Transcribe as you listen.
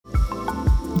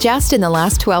Just in the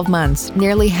last 12 months,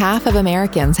 nearly half of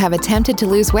Americans have attempted to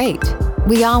lose weight.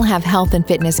 We all have health and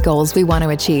fitness goals we want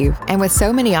to achieve, and with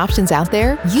so many options out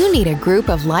there, you need a group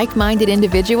of like-minded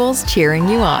individuals cheering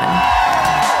you on.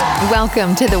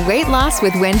 Welcome to the Weight Loss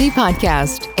with Wendy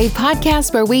podcast, a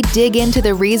podcast where we dig into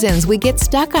the reasons we get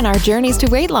stuck on our journeys to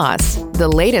weight loss, the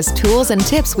latest tools and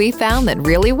tips we found that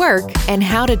really work, and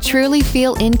how to truly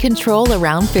feel in control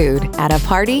around food, at a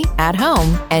party, at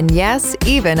home, and yes,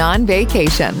 even on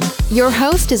vacation. Your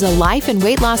host is a life and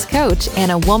weight loss coach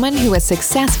and a woman who has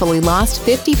successfully lost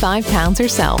 55 pounds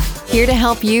herself. Here to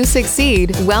help you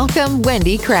succeed, welcome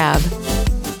Wendy Crabb.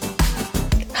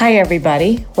 Hi,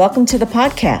 everybody. Welcome to the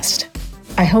podcast.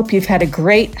 I hope you've had a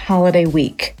great holiday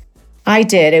week. I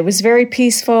did. It was very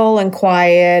peaceful and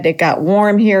quiet. It got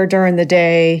warm here during the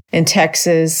day in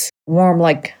Texas, warm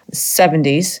like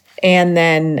 70s, and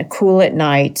then cool at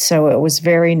night. So it was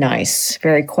very nice,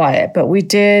 very quiet. But we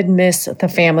did miss the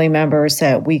family members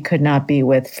that we could not be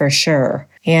with for sure.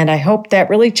 And I hope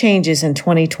that really changes in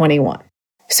 2021.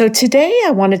 So today I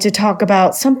wanted to talk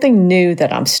about something new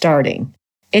that I'm starting.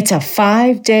 It's a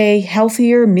 5-day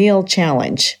healthier meal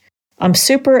challenge. I'm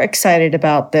super excited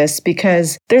about this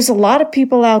because there's a lot of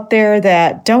people out there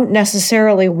that don't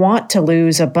necessarily want to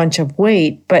lose a bunch of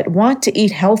weight, but want to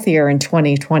eat healthier in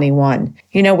 2021.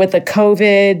 You know, with the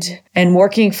COVID and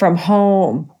working from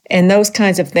home and those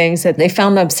kinds of things, that they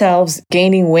found themselves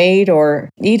gaining weight or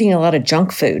eating a lot of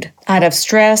junk food out of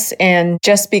stress and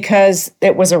just because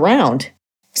it was around.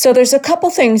 So there's a couple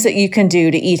things that you can do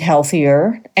to eat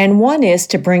healthier, and one is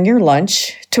to bring your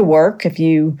lunch to work if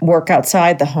you work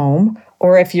outside the home,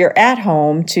 or if you're at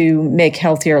home to make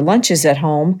healthier lunches at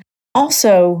home.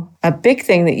 Also, a big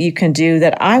thing that you can do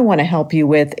that I want to help you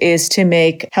with is to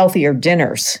make healthier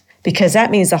dinners, because that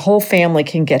means the whole family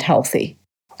can get healthy.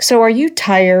 So are you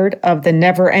tired of the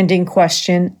never-ending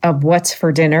question of what's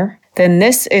for dinner? Then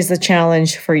this is the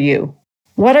challenge for you.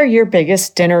 What are your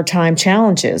biggest dinner time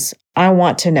challenges? I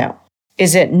want to know.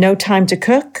 Is it no time to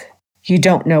cook? You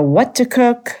don't know what to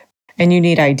cook, and you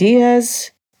need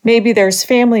ideas? Maybe there's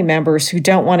family members who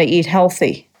don't want to eat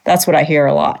healthy. That's what I hear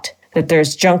a lot, that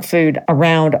there's junk food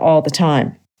around all the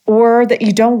time. Or that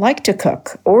you don't like to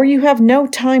cook, or you have no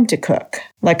time to cook,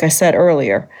 like I said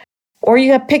earlier. Or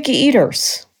you have picky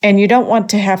eaters, and you don't want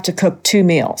to have to cook 2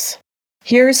 meals.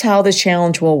 Here's how the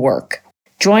challenge will work.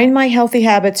 Join my Healthy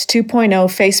Habits 2.0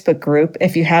 Facebook group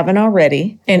if you haven't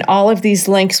already, and all of these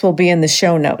links will be in the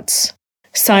show notes.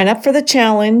 Sign up for the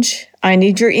challenge. I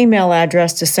need your email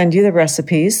address to send you the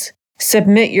recipes.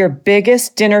 Submit your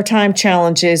biggest dinner time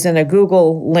challenges in a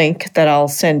Google link that I'll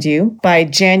send you by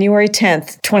January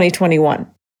 10th, 2021.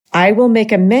 I will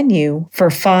make a menu for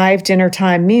 5 dinner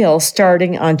time meals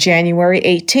starting on January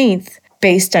 18th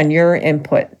based on your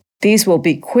input. These will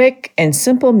be quick and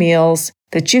simple meals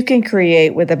that you can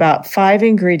create with about 5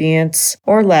 ingredients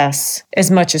or less,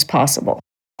 as much as possible.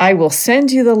 I will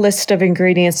send you the list of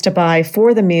ingredients to buy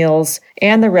for the meals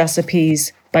and the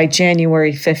recipes by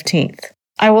January 15th.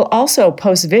 I will also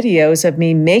post videos of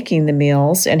me making the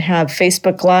meals and have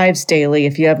Facebook Lives daily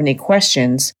if you have any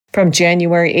questions from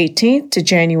January 18th to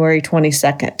January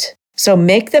 22nd. So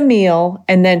make the meal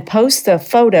and then post the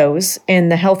photos in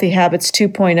the Healthy Habits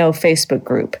 2.0 Facebook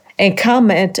group and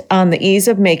comment on the ease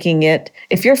of making it,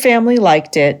 if your family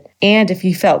liked it, and if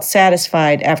you felt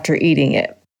satisfied after eating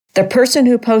it. The person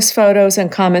who posts photos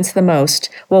and comments the most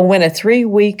will win a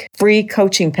 3-week free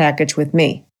coaching package with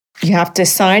me. You have to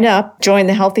sign up, join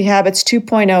the Healthy Habits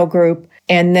 2.0 group,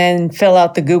 and then fill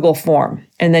out the Google form,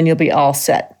 and then you'll be all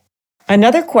set.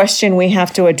 Another question we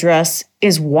have to address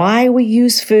is why we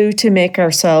use food to make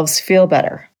ourselves feel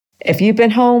better. If you've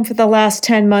been home for the last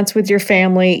 10 months with your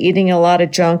family, eating a lot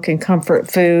of junk and comfort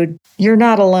food, you're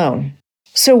not alone.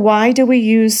 So why do we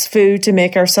use food to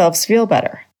make ourselves feel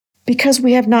better? Because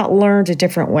we have not learned a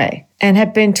different way and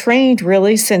have been trained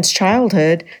really since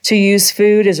childhood to use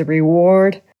food as a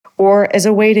reward or as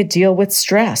a way to deal with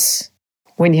stress.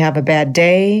 When you have a bad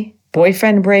day,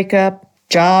 boyfriend breakup,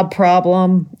 job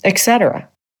problem, etc.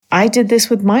 I did this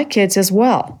with my kids as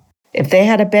well. If they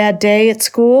had a bad day at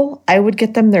school, I would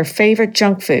get them their favorite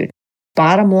junk food.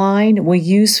 Bottom line, we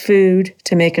use food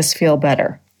to make us feel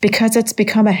better because it's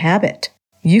become a habit.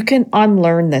 You can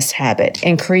unlearn this habit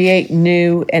and create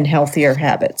new and healthier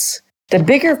habits. The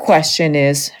bigger question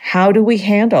is, how do we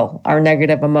handle our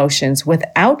negative emotions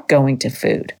without going to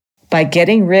food? By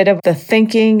getting rid of the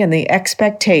thinking and the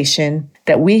expectation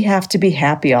that we have to be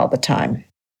happy all the time.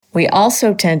 We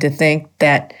also tend to think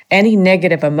that any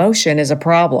negative emotion is a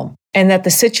problem and that the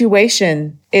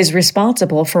situation is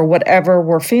responsible for whatever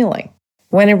we're feeling,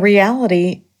 when in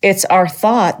reality, It's our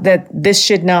thought that this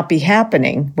should not be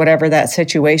happening, whatever that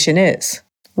situation is.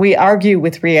 We argue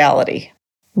with reality.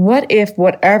 What if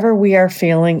whatever we are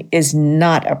feeling is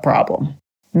not a problem?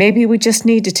 Maybe we just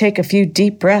need to take a few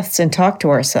deep breaths and talk to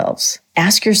ourselves.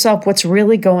 Ask yourself what's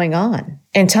really going on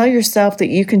and tell yourself that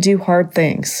you can do hard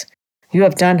things. You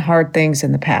have done hard things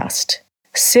in the past.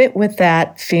 Sit with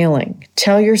that feeling.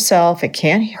 Tell yourself it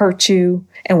can't hurt you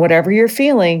and whatever you're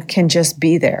feeling can just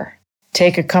be there.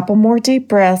 Take a couple more deep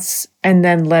breaths and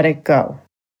then let it go.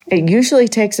 It usually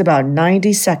takes about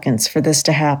 90 seconds for this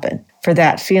to happen, for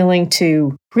that feeling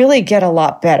to really get a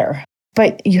lot better.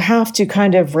 But you have to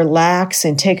kind of relax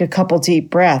and take a couple deep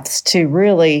breaths to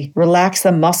really relax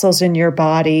the muscles in your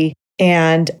body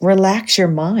and relax your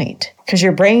mind, because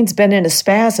your brain's been in a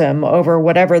spasm over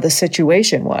whatever the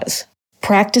situation was.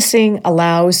 Practicing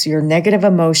allows your negative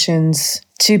emotions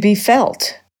to be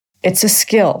felt. It's a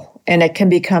skill, and it can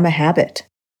become a habit.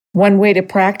 One way to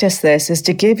practice this is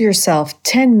to give yourself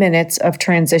 10 minutes of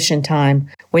transition time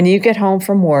when you get home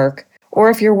from work, or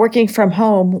if you're working from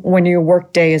home when your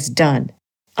workday is done.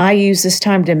 I use this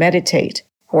time to meditate,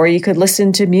 or you could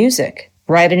listen to music,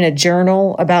 write in a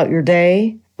journal about your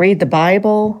day, read the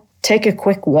Bible, take a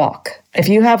quick walk. If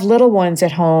you have little ones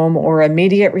at home or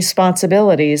immediate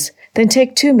responsibilities, then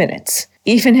take 2 minutes.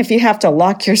 Even if you have to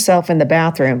lock yourself in the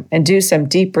bathroom and do some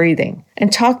deep breathing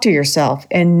and talk to yourself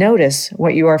and notice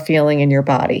what you are feeling in your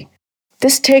body.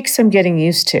 This takes some getting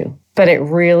used to, but it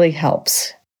really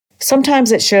helps.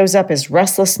 Sometimes it shows up as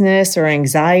restlessness or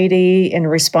anxiety in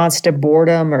response to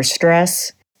boredom or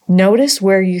stress. Notice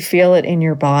where you feel it in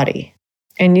your body,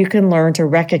 and you can learn to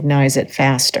recognize it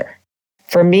faster.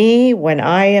 For me, when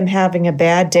I am having a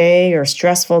bad day or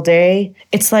stressful day,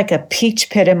 it's like a peach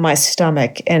pit in my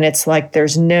stomach, and it's like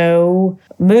there's no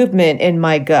movement in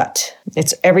my gut.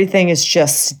 Everything is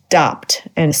just stopped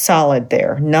and solid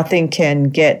there. Nothing can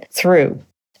get through.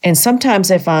 And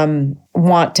sometimes if I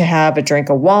want to have a drink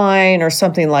of wine or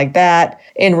something like that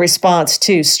in response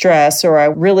to stress, or I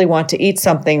really want to eat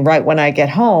something right when I get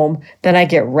home, then I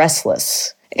get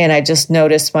restless. And I just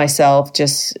notice myself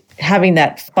just having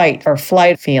that fight or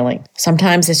flight feeling.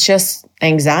 Sometimes it's just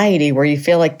anxiety where you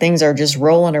feel like things are just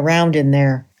rolling around in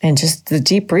there. And just the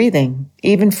deep breathing,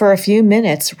 even for a few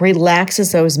minutes,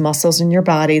 relaxes those muscles in your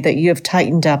body that you have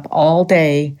tightened up all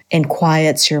day and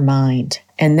quiets your mind.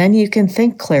 And then you can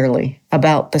think clearly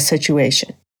about the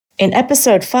situation. In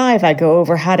episode 5, I go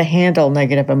over how to handle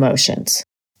negative emotions.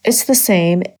 It's the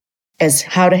same as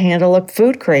how to handle a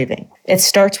food craving. It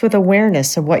starts with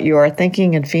awareness of what you are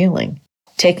thinking and feeling.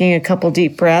 Taking a couple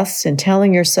deep breaths and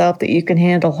telling yourself that you can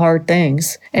handle hard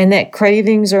things and that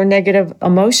cravings or negative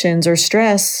emotions or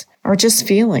stress are just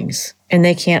feelings and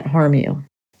they can't harm you.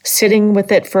 Sitting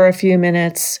with it for a few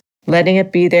minutes, letting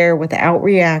it be there without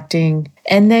reacting,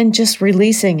 and then just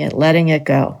releasing it, letting it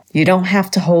go. You don't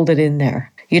have to hold it in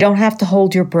there. You don't have to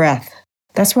hold your breath.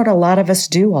 That's what a lot of us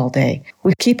do all day.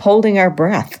 We keep holding our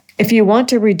breath. If you want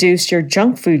to reduce your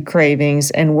junk food cravings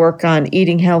and work on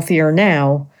eating healthier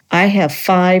now, I have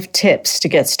 5 tips to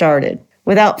get started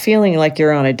without feeling like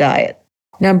you're on a diet.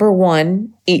 Number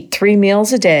 1, eat 3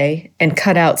 meals a day and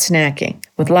cut out snacking.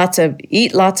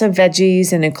 Eat lots of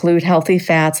veggies and include healthy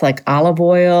fats like olive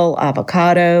oil,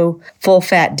 avocado,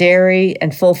 full-fat dairy,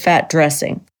 and full-fat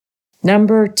dressing.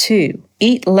 Number 2,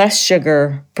 eat less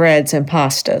sugar, breads, and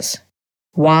pastas.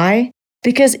 Why?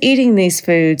 Because eating these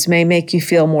foods may make you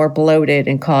feel more bloated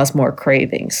and cause more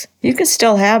cravings. You can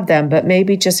still have them, but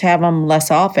maybe just have them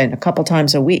less often, a couple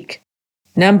times a week.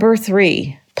 Number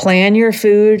 3, plan your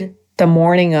food the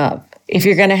morning of. If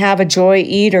you're going to have a joy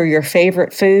eat or your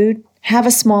favorite food, have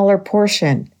a smaller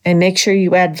portion and make sure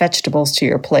you add vegetables to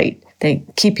your plate. They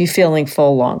keep you feeling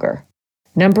full longer.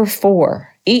 Number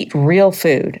 4, eat real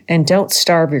food and don't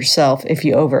starve yourself if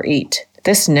you overeat.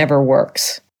 This never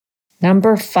works.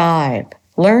 Number 5,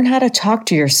 learn how to talk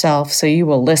to yourself so you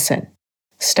will listen.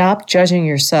 Stop judging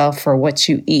yourself for what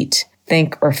you eat,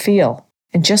 think, or feel,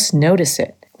 and just notice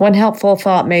it. One helpful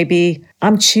thought may be,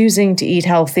 I'm choosing to eat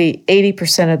healthy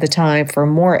 80% of the time for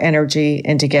more energy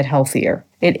and to get healthier.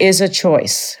 It is a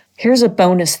choice. Here's a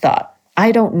bonus thought.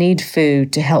 I don't need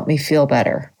food to help me feel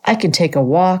better. I can take a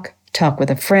walk, talk with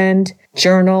a friend,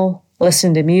 journal,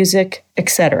 listen to music,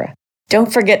 etc.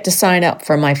 Don't forget to sign up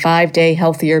for my 5-day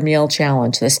Healthier Meal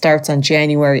Challenge that starts on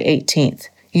January 18th.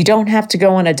 You don't have to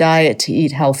go on a diet to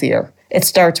eat healthier. It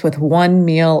starts with 1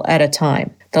 meal at a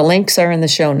time. The links are in the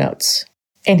show notes.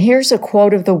 And here's a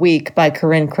quote of the week by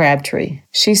Corinne Crabtree.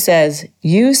 She says,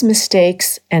 "Use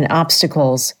mistakes and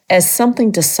obstacles as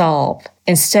something to solve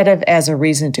instead of as a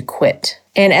reason to quit.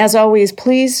 And as always,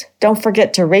 please don't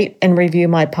forget to rate and review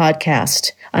my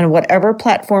podcast on whatever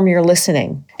platform you're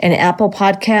listening. In Apple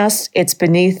Podcasts, it's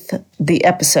beneath the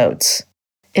episodes.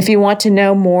 If you want to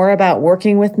know more about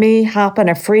working with me, hop on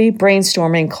a free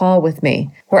brainstorming call with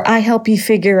me, where I help you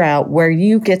figure out where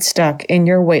you get stuck in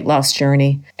your weight loss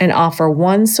journey and offer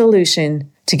one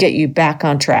solution to get you back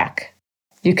on track.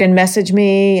 You can message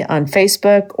me on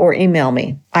Facebook or email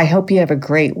me. I hope you have a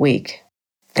great week.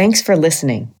 Thanks for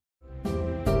listening.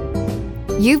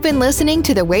 You've been listening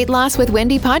to the Weight Loss with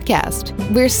Wendy podcast.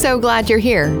 We're so glad you're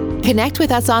here. Connect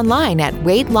with us online at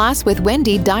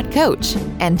weightlosswithwendy.coach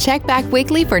and check back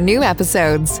weekly for new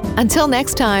episodes. Until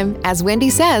next time, as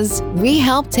Wendy says, we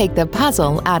help take the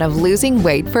puzzle out of losing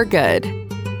weight for good.